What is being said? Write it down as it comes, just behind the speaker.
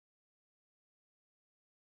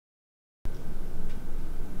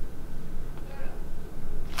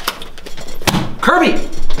Kirby!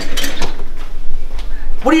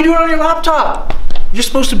 What are you doing on your laptop? You're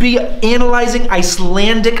supposed to be analyzing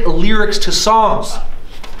Icelandic lyrics to songs.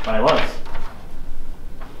 But I was.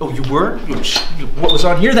 Oh, you were? What was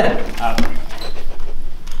on here then?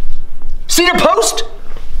 Cedar Post?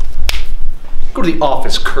 Go to the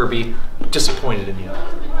office, Kirby. Disappointed in you.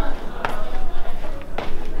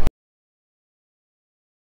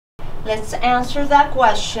 Let's answer that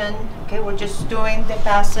question. Okay, we're just doing the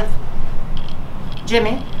passive.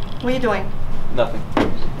 Jimmy, what are you doing? Nothing.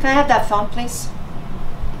 Can I have that phone, please?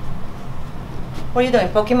 What are you doing?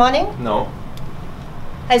 Pokemoning? No.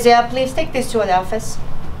 Isaiah, please take this to the office.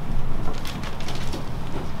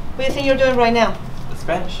 What do you think you're doing right now?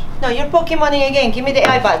 Spanish. No, you're Pokemoning again. Give me the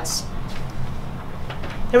iPads.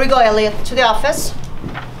 Here we go, Elliot, to the office.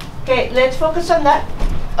 Okay, let's focus on that.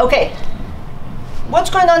 Okay. What's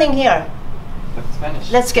going on in here? That's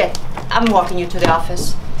Spanish. Let's get. I'm walking you to the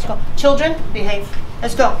office. Let's go. Children, behave.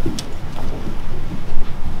 Let's go.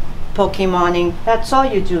 Pokemoning. That's all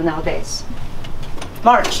you do nowadays.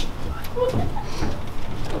 March.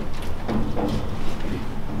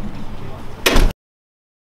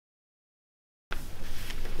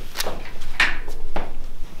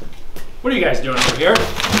 What are you guys doing over here?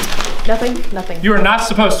 Nothing. You are not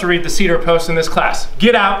supposed to read the Cedar Post in this class.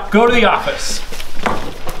 Get out, go to the office.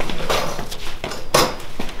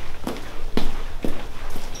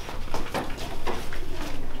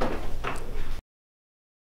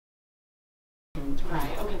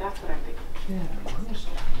 Right, okay, that's what I think.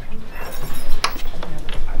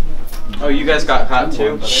 Oh, you guys got caught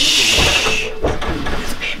too?